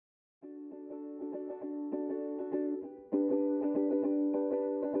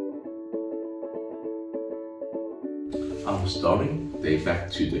Our story dates back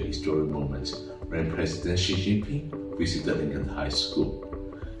to the historic moment when President Xi Jinping visited Lincoln High School.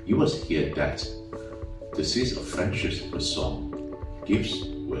 It was here that the seeds of friendships were sown, gifts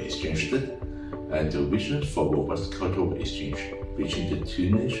were exchanged, and the vision for robust cultural exchange between the two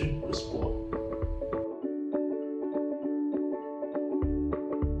nations was born.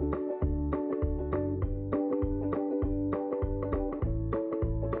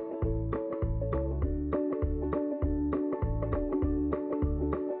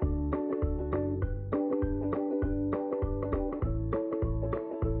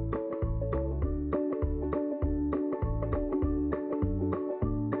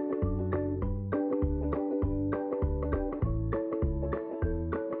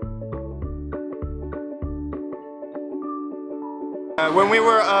 When we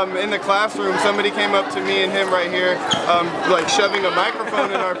were in the classroom, somebody came up to me and him right here, like shoving a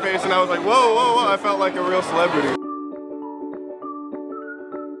microphone in our face, and I was like, whoa, whoa, whoa, I felt like a real celebrity.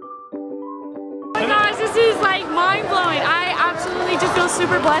 Oh my gosh, this is like mind-blowing. I absolutely just feel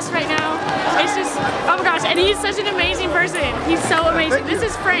super blessed right now. It's just, oh my gosh, and he's such an amazing person. He's so amazing. This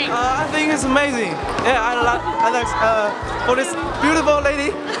is Frank. I think it's amazing. Yeah, I like for this beautiful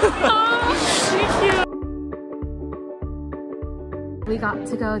lady. Oh, thank you. We got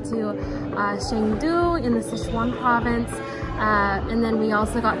to go to Chengdu in the Sichuan province, and then we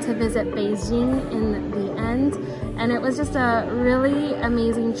also got to visit Beijing in the end. And it was just a really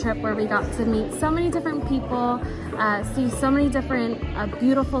amazing trip where we got to meet so many different people, see so many different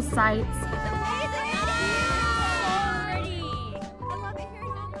beautiful sights.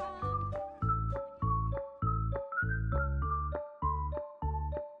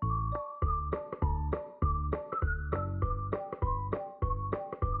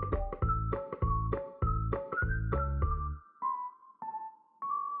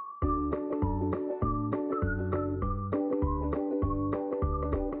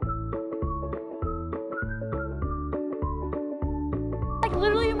 Like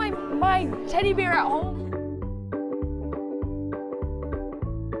literally my teddy bear at home.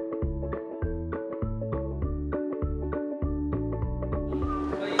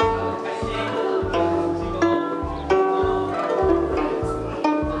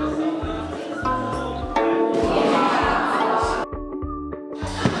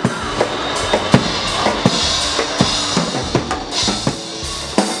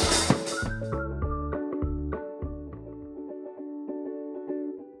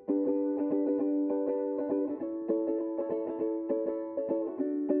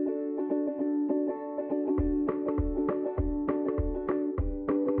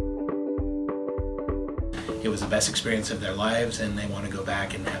 It was the best experience of their lives, and they want to go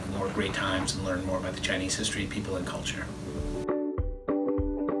back and have more great times and learn more about the Chinese history, people, and culture.